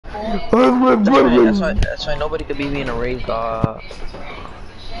That's why nobody could beat me in a race, dog.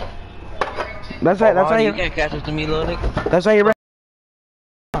 That's right. That's why you can't catch up to me, little nigga. That's why you're.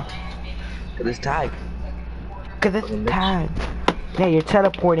 Cause it's tagged. Cause it's tagged. Yeah, you're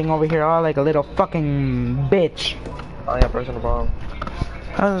teleporting over here all like a little fucking bitch. I got a personal problem.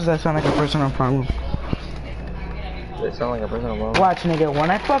 How does that sound like a personal problem? It sound like a personal problem. Watch, nigga, when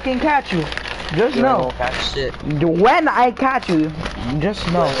I fucking catch you, just You know. ain't gonna catch shit. When I catch you, just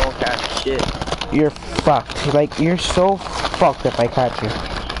know. You ain't gonna catch shit. You're fucked. Like, you're so fucked if I catch you.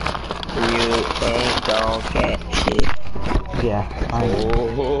 You ain't gonna catch shit. Yeah.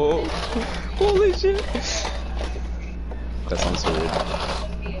 Oh, holy shit. That sounds so weird.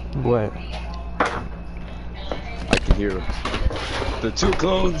 What? I can hear the two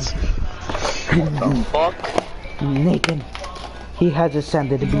clones. The fuck? Nathan, he has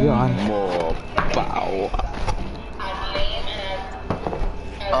ascended beyond. More power.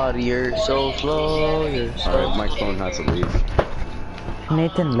 Oh, you're so slow. You're so. Alright, my clone has to leave.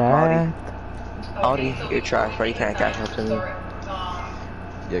 Nathan left. Audi, you're trash, bro. You can't catch up to me.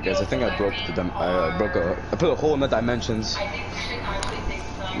 Yeah, guys, I think I broke the I put a hole in the dimensions.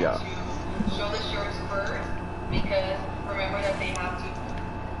 Yeah. Show the shorts first, because remember that they have to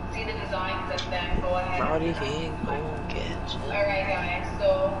see the designs and then go ahead. Audi, he ain't gonna catch it. Alright guys,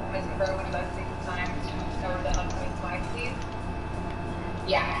 so Ms. Burr, would you like to take the time to cover the upcoming slides, please?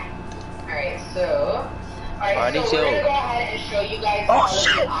 Yeah. Alright, so we're gonna go ahead and show you guys all of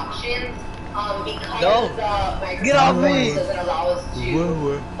the options. Because the Microsoft doesn't allow us to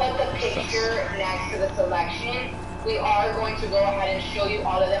put the picture next to the selection, we are going to go ahead and show you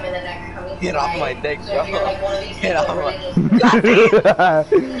all of them in the next coming slides. Get off my dick, so if you're like one of these Get off my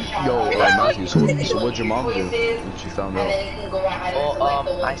Yo, Matthew, so what'd your mom do when she found out? And then you can go ahead and select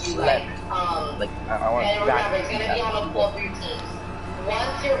the ones you like. I want And back. remember, it's going to be on a poll for your teams.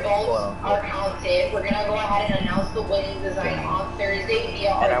 Once your votes are counted, we're gonna go ahead and announce the winning design on Thursday via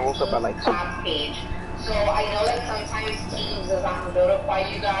our class page. So I know that sometimes Teams does not notify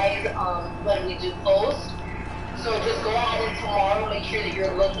you guys when we do post. So just go ahead and tomorrow make sure that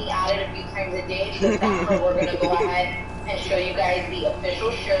you're looking at it a few times a day, because that's where we're gonna go ahead and show you guys the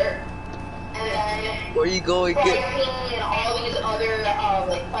official shirt. And then where you going? Pricing and all these other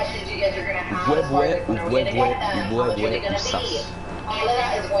like questions you guys are gonna have as far as when we're gonna get them, how much are they gonna be. All of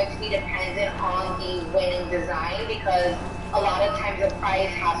that is going to be dependent on the winning design, because a lot of times the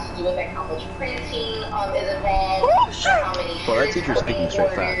price has to do with like how much printing is involved, or how many shirts are being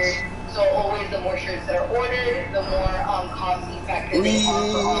ordered. So always the more shirts that are ordered, the more cost effective they are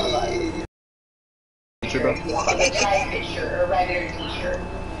for all of us. Like a dry fit shirt or regular t-shirt.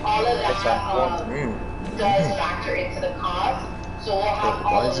 All of that does factor into the cost. So we'll have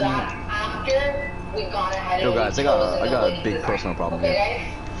all of that after we've gone ahead and yo guys, I got a big personal problem here.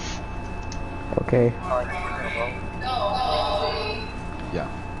 Okay. Yeah.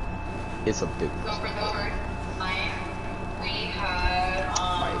 It's a big personal problem. My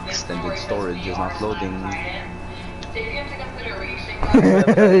extended storage is not loading. Take into consideration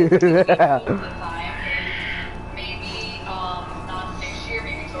maybe not next year,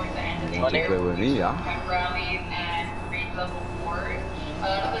 maybe towards the end of the year. Want to play with me, yeah? Rallies and grade level 4s. A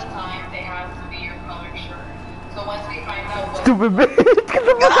lot of the time they have to be your color shirt. So once we find out what Stupid bitch.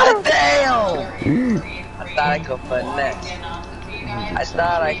 God damn! I thought I could finesse. I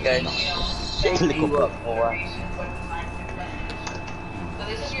thought I could shake you up, boy. So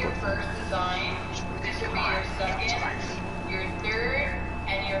this is your first design. This would be your second, your third,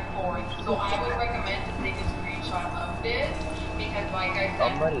 and your fourth. So I would recommend to take a screenshot of this, because like I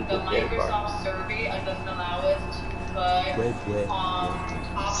said, the Microsoft survey doesn't allow us to put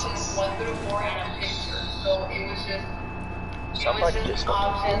options 1 through 4 and a picture. So it was just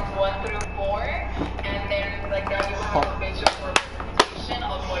options 1 through 4, and then like that you have a picture for presentation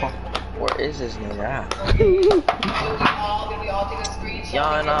of what it's for. Where is this nigga at? Did we all take a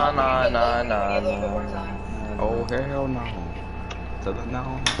screenshot? No. Oh hell no.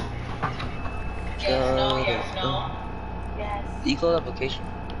 No. Yes, no. Equal application.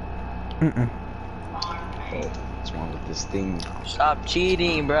 What's wrong with this thing? Stop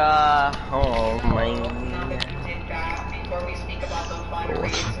cheating, bruh. Oh man. Before we speak about the fun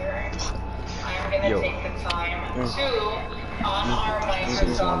razor, I'm gonna take the time to on our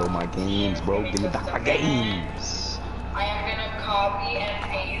Microsoft my games, bro. Give me back my games. I am gonna copy and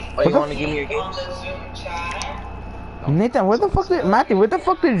paste. Oh, you wanna give me your on games? the Zoom chat. Nathan, where the fuck did Matthew? Where the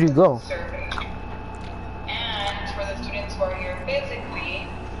fuck did you go? Survey. And for the students who are here physically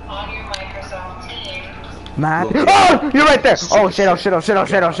on your Microsoft Teams. Matthew. Oh, you're right there. Oh shit. Oh shit.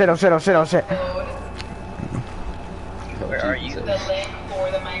 Where are you? The link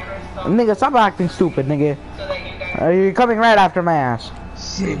for the Microsoft Nigga, stop acting stupid, nigga. You're coming right after my ass.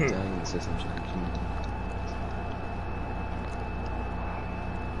 Save dying in the system.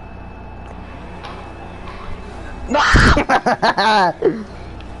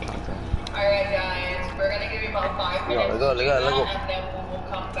 Alright guys, we're gonna give you about 5 minutes. Let's go. And then we will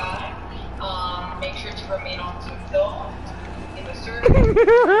come back. Make sure to remain on Zoom though. In the server.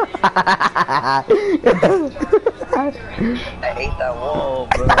 I hate that wall,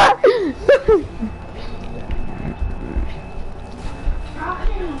 bro.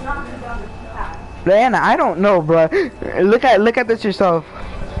 Diana, I don't know, bro. Look at this yourself,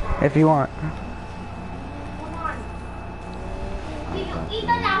 if you want. Eat the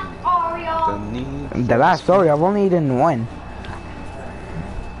last Oreo. The last story, I've only eaten one.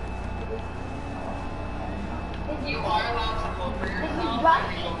 You are allowed to vote for yourself.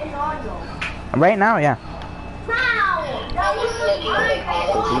 Right now, yeah. That was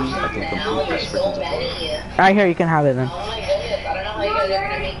I can complete this freaking tutorial. I hear you can have it then. Oh my goodness, I don't know how you guys are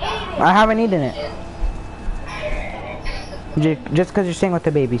gonna make that. I haven't eaten it. Just because you're staying with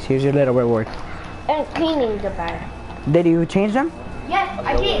the babies, here's your little reward. And cleaning the bed. Did you change them? Yes,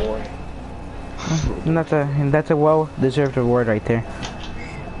 I did. That's a well-deserved reward right there.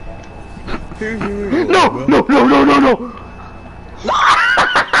 No!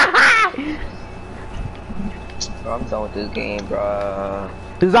 I'm done with this game, bro.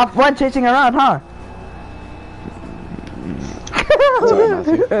 There's not fun chasing around, huh?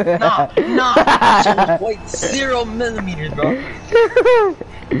 No. 0.0 millimeters, bro.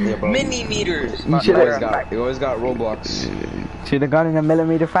 Yeah, bro. Millimeters. You should have You always got Roblox. Should have gone in a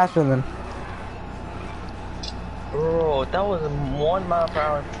millimeter faster than. Bro, that was 1 mile per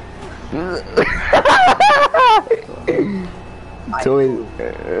hour. So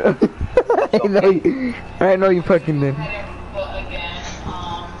I know you fucking did. But again,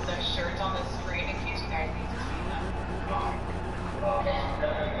 the shirts on the screen in case you guys need to see them.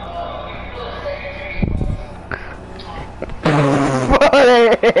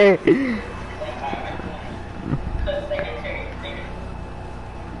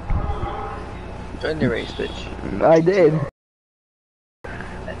 Join the race, bitch. I did.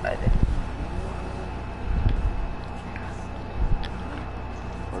 I did.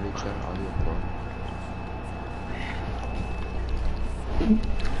 Already checked audio pro.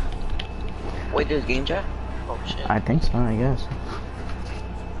 Wait, there's game chat? Oh shit. I think so, I guess.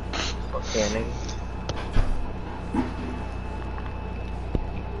 Okay, nigga.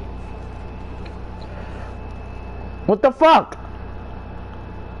 What the fuck?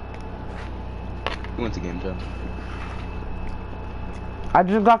 We went to game jam. I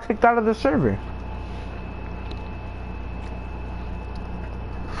just got kicked out of the server.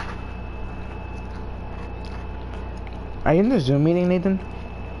 Are you in the Zoom meeting, Nathan?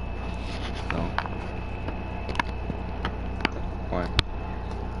 No. Why?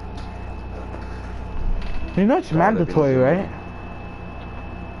 You know it's mandatory, right?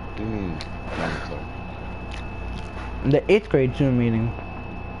 What do you mean mandatory? The 8th grade Zoom meeting.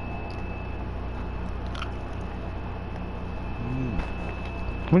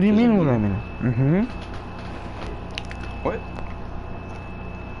 What do you mean what I mean? What?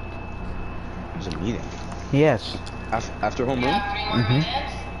 There's a meeting. Yes. After homeroom?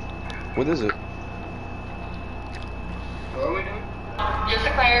 What is it? Just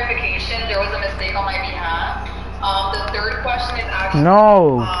a clarification, there was a mistake on my behalf. The third question is actually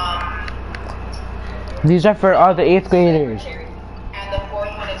No. These are for all the 8th graders. and the fourth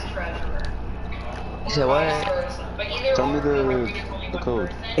one is treasurer. You said what? But either Tell me one, remember, the there's only one code.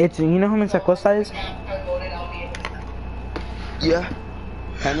 person. It's, you know how much that Costa is? I voted, I'll be able to Yeah.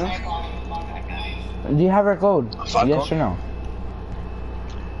 Hannah? contact guys. Do you have her code? Fuck Yes off. or no?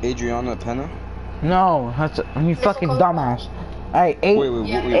 Adriana Penna? No, that's you fucking dumbass. Alright, Wait, what's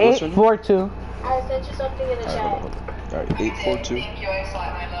your name? 842 I sent you something in the chat. Alright, 842. Thank you, I saw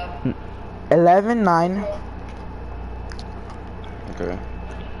it, my love. 119 Okay.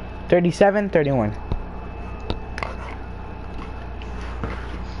 37 31.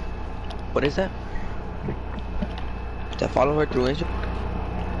 What is that? Did I follow her through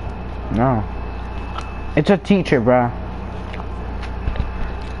Instagram? No. It's a teacher, bruh.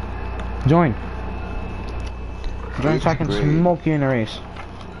 Join. Join so I can Great. smoke you in a race.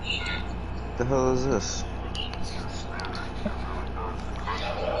 What the hell is this?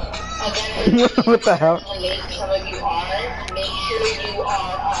 Again, What the hell? some of you are, make sure you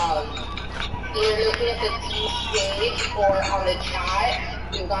are either looking at the team stage or on the chat.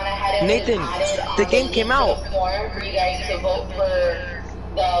 You've gone ahead and Nathan, added the game came out. the form for you guys to vote for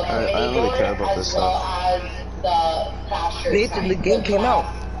the don't committee really board care about as this well stuff. as the faster Nathan, the game came out.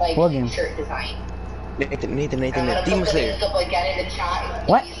 like What game? shirt design. Nathan, That's Demon what Slayer. Stuff like get in the chat.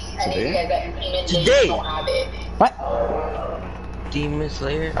 What? And if you guys that payment, Today. don't have it. What? Demon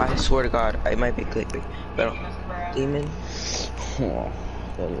Slayer? I swear to God, I might be clickbait. But Demon. Oh,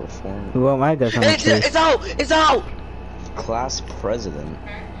 that little form. Well, my guess on It's out! It's out! Class president.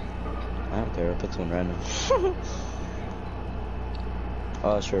 I don't care. Pick one random.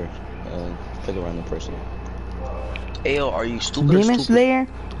 Sure. Pick a random person. Ayo, are you stupid? or Demon stupid? Slayer?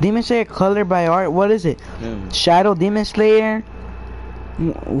 Demon Slayer color by art? What is it? Mm. Shadow Demon Slayer?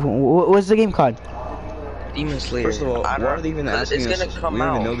 What's the game called? Demon Slayer. First of all, I why don't- are they even asking It's us? gonna come We don't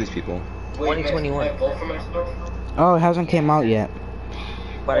out. even know these people. 2021. Oh, it hasn't came out yet.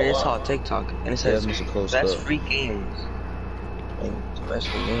 But I just saw TikTok and it says Mr. Close best up. free games. Like, it's the best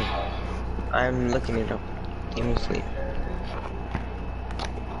free game. I'm looking it up. Demon Slayer.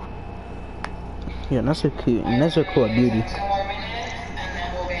 Yeah, that's a cute. That's a cool beauty.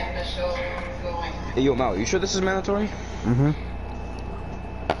 Hey, yo, Mal, you sure this is mandatory? Mhm.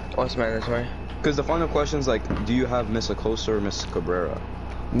 What's mandatory? Because the final question's like, do you have Miss Acosta or Miss Cabrera?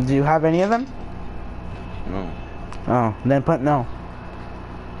 Do you have any of them? No. Oh, then put no.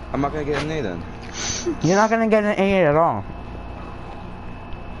 I'm not gonna get an A then. You're not gonna get an A at all.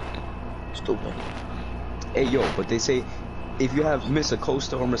 Stupid. Hey, yo, but they say, if you have Miss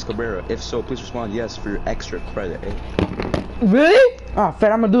Acosta or Miss Cabrera, if so, please respond yes for your extra credit. Eh? Really? Oh,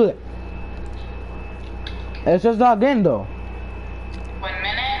 Fed, I'm gonna do it. It's just not in though. 1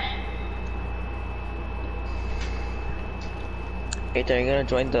 minute. Ethan, are you gonna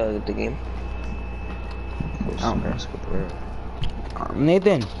join the game? Acosta, don't care. Miss Cabrera.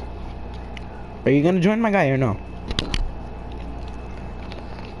 Nathan, are you gonna join my guy or no?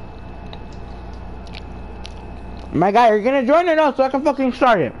 My guy, are you gonna join or no? So I can fucking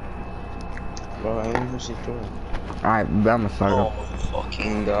start it. Bro, I ain't even see join. Alright, I'm gonna start Oh it.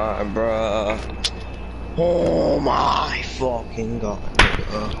 fucking god, bruh. Oh my fucking god,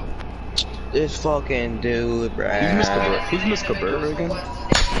 bruh. This fucking dude, bruh. Who's Miss Cabrera? Who's Miss Cabrera again?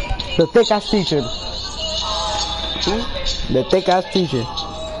 The thick ass teacher. Who? The thick ass teacher.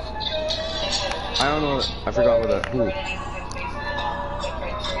 I don't know. I forgot who.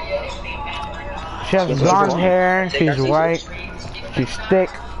 She has What's blonde her name? hair, she's white, she's thick,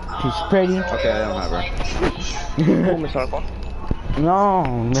 she's pretty. Okay, I don't have her. Oh, Miss Harpo.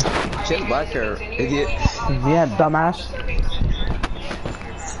 No, She has black hair, idiot. yeah, dumbass.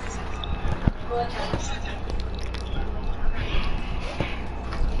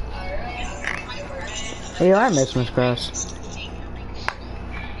 Hey, I miss Miss Grass.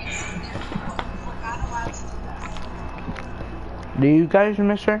 Do you guys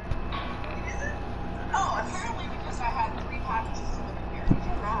miss her?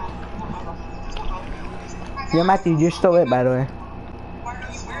 Yeah, Matthew, you're still lit, by the way.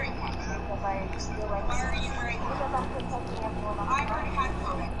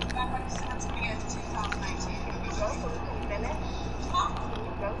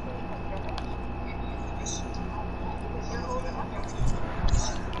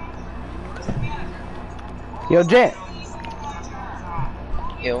 Yo, Jet,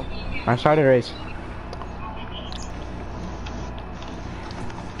 Yo. I started a race.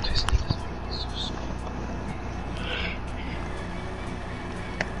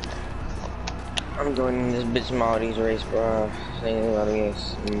 I'm joining this bitch Maldi's race, bro. Ain't about to get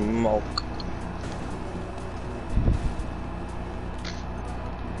smoke.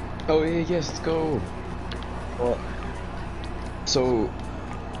 Oh yeah, yes, let's go. What? So,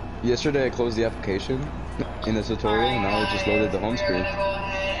 yesterday I closed the application in the tutorial, and now I just loaded the home screen.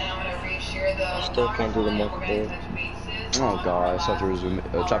 I still can't do the multiplayer. Oh god, I still have to resume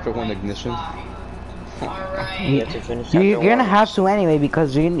chapter 1 ignition. You have to finish You're chapter gonna one. have to anyway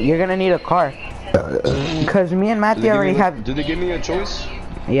because you're gonna need a car. Cause me and Matthew already have. Did they give me a choice?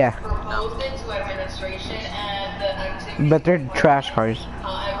 Yeah, Proposed it to administration and the activity. but they're trash cars.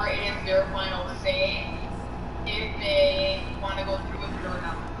 However, it is their final say if they want to go through with it or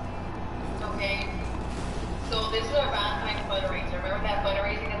not. Okay? So this is our Valentine's fundraiser. Remember that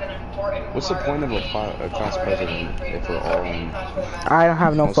fundraising is an important What's the part point of a the class president if we're all in? I don't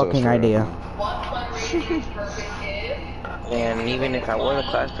have no Also, fucking sure, idea. What fundraising purpose is And even if I was a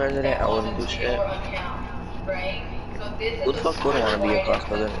class president, I wouldn't do shit. right? So this Who is the fuck wouldn't want to be a class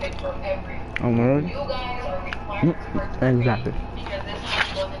president? for everyone. Oh, really? You guys are required to participate Exactly. because this money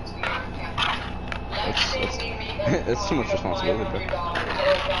goes into your account. Let's say we make a It's too much responsibility, bro. $500 or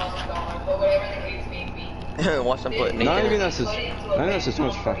 $1,000, or whatever the case may be. Watch them put Not Nathan. even that's just, too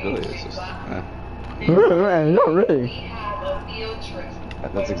much responsibility. It's just, Not really. We have a field trip.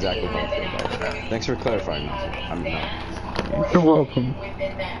 that's exactly what I feel about it. Thanks for clarifying. I'm not. You're welcome.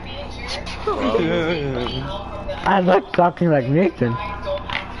 within that nature. I like talking like Nathan.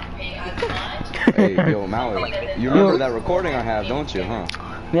 Hey, yo, Mallory, you remember that recording I have, don't you, huh?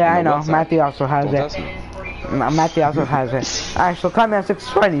 Yeah, I On the know. WhatsApp. Matthew also has Don't it. test me. Matthew also has it. Alright, so call me at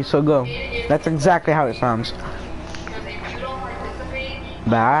 6:20, so go. That's exactly how it sounds. Because if you don't participate,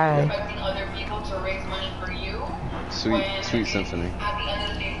 Bye. expecting other people to raise money for you, Sweet symphony. at the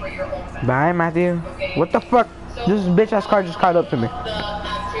end of the day for your own benefit. Bye, Matthew. What the fuck? This bitch ass car just caught up to me. The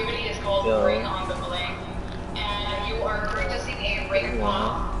activity is called Ring on the Belay, and you are purchasing a ring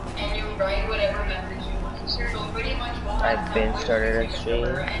pump, and you write whatever message you want. So pretty much what I've been started a stream.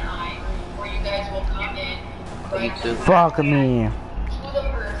 where you guys will come in, write YouTube. Fuck me. to the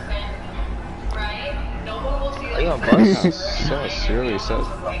person, right? No one will see Are you on that. bus? So serious. I'm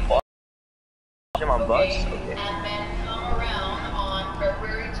on bus? Okay. And then come around on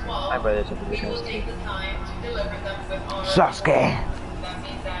February 12th. My brother took a We picture will of take the time to deliver them with our Sasuke. That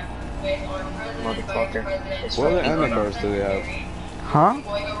means that with our president, Motherfucker. vice president, What other anime cars do they have? Huh?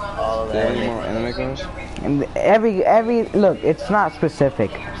 going around All of Do they have any that. more anime cars? And every look, it's not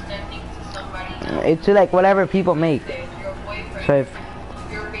specific. sending to somebody It's like whatever people make. your boyfriend, So if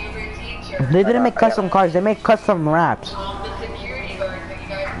your favorite teacher, they didn't make custom cars, they make custom raps. the security guards that you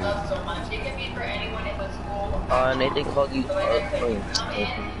guys love so much. It can be for anyone in the school, Nathan called you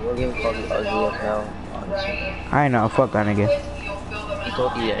we're gonna call you ugly as hell, honestly. right? I know, fuck that nigga. You'll fill them He out.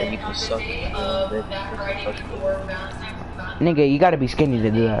 told you that you can suck it. That Friday before Valentine's Day. Nigga, you gotta be skinny to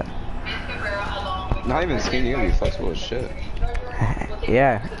do that. Miss Cabrera along with Not even skinny, you gotta be flexible as shit.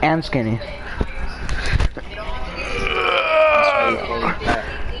 Yeah, and skinny.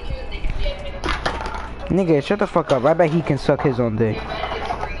 Nigga, shut the fuck up. I bet he can suck his own dick.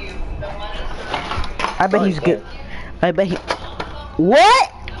 I bet he's good. I bet he.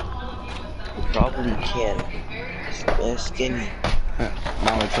 What? You probably can. It's skinny.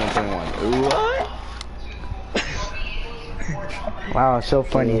 Mallory 2021. What? Wow, so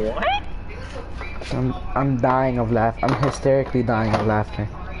funny. What? I'm dying of laughter. I'm hysterically dying of laughter.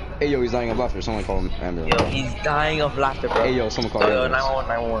 Hey yo, he's dying of laughter. Someone call him ambulance. Yo, he's dying of laughter, bro. Hey yo, someone call Yo, ambulance.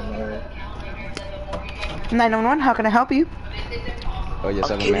 911. 911, how can I help you? Oh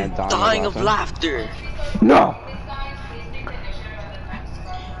yes, I I'm have a man dying of laughter. No.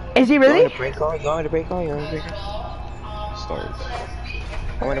 Is he You want really? a prank call? You want a prank call? You want a prank call? Starts.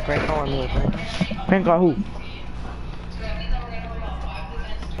 I want a prank call. I want a prank call. Prank call who?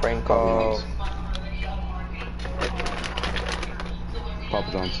 Prank call. Papa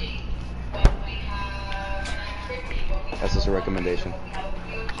John's. That's just a recommendation.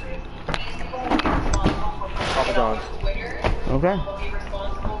 Papa John's. Okay.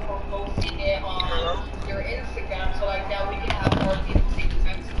 your Instagram, so like that we can have more people take the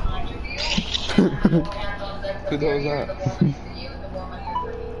time to contribute. Who the hell is that?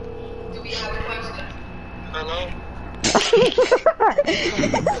 Do we have a question? Hello?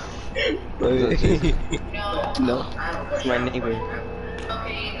 Is that Jason? No, it's my neighbor.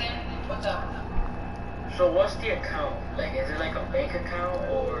 Okay, Ethan, what's up? So what's the account? Like, is it like a bank account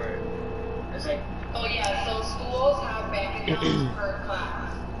or it's like? Oh yeah, so schools have bank accounts per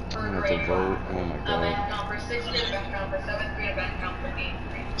class, per I'm gonna have grade to vote. class. Oh my A bank god. account for 6th grade, a bank account for 7th grade, a bank account for 8th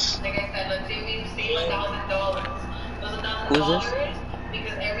grade. Like I said, let's say we save $1,000. Those Who's this? $1,000,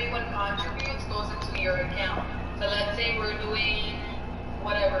 because everyone contributes, goes into your account. So let's say we're doing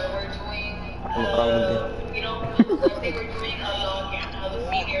whatever, we're doing, I'm calling again. you know, let's say we're doing a log in, how the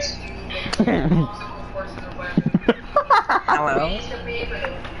seniors do their obstacle courses or whatever. Hello? We used to pay for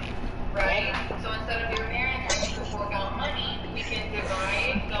it, right? So instead of your parents having to fork out money, we can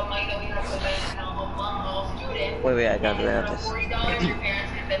divide the money that we have to bank account among all students. Wait, I got And this. $40, your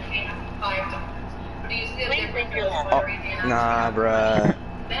parents can then pay $5. Do you see a difference in Oh, raising nah, bruh.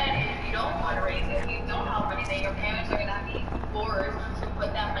 Then, if you don't want to raise it, you don't have money, then your parents are gonna be forced to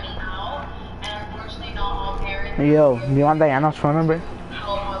put that money out. And unfortunately, not all parents Yo, do you want Diana's phone number?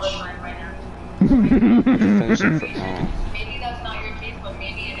 help mother line right now. Finish it for, Maybe that's not your case, but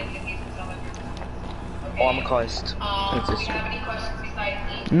maybe it is the case for some of your Oh, I'm gonna call his Do twin you sister. have any questions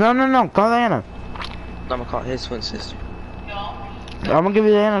besides me? No, call Diana. I'm gonna call his twin sister. No? I'm gonna give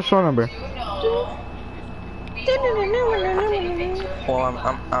you Diana's phone number. You know. Oh,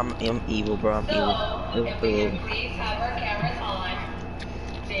 I'm evil, bro. I'm evil. If we can please have our cameras on.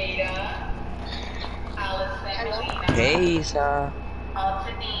 Jada, Allison, Melina, Hey, sir.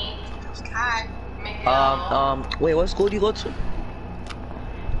 Altany, Miguel, Wait, what school do you go to?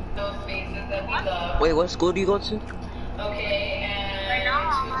 those faces that we love. Wait, what school do you go to? Okay, and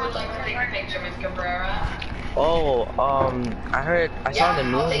who would like to take a picture, Miss Cabrera? Oh, I saw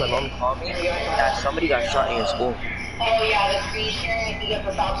in the news, my mom called me that somebody got shot in your school. Oh yeah, the screen sharing. You get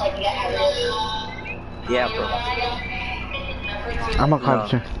the sound so I can get evidence. Yeah, bro. I'm a cop, No.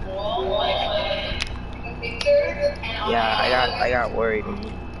 sir. Yeah, I got worried.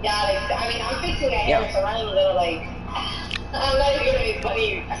 Yeah, like, I mean, I'm fixing my hair, Yeah. so I'm not even gonna like. I'm not even gonna be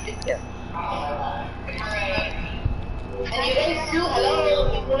funny. Yeah. And you guys too, hello,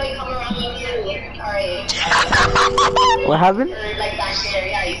 people like come around me too. Alright. What happened? Or like back there,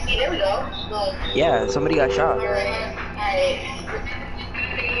 yeah, you see, there we go. Look. Yeah, somebody got shot. Alright.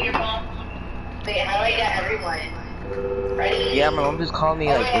 Wait, how do I get everyone? Ready? Yeah, my mom just called me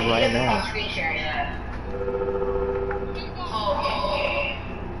like wait, right you now. have to screen sharing.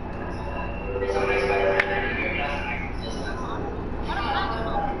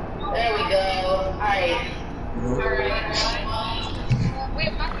 There we go. Alright. Mhm.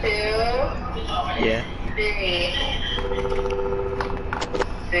 2, Yeah. 3.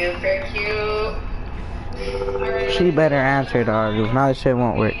 Super cute. She better answer, dog. If not, this shit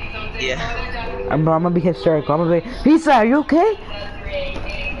won't work. Yeah. I'm gonna be hysterical. I'm gonna be, Lisa, are you okay?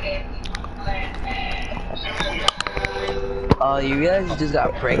 You realize you just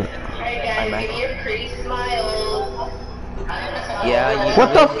got pranked? Alright guys, Bye-bye. give me your pretty smiles. Yeah, you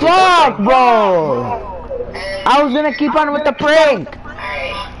What the fuck, bro? And, I was gonna keep on with the prank.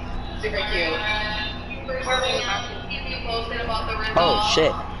 alright. Super cute. Oh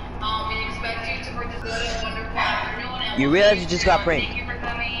shit. You realize you just got pranked?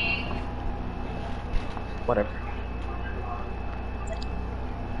 Whatever.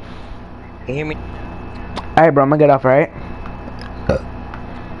 Can you hear me? Alright, bro, I'm gonna get off, alright?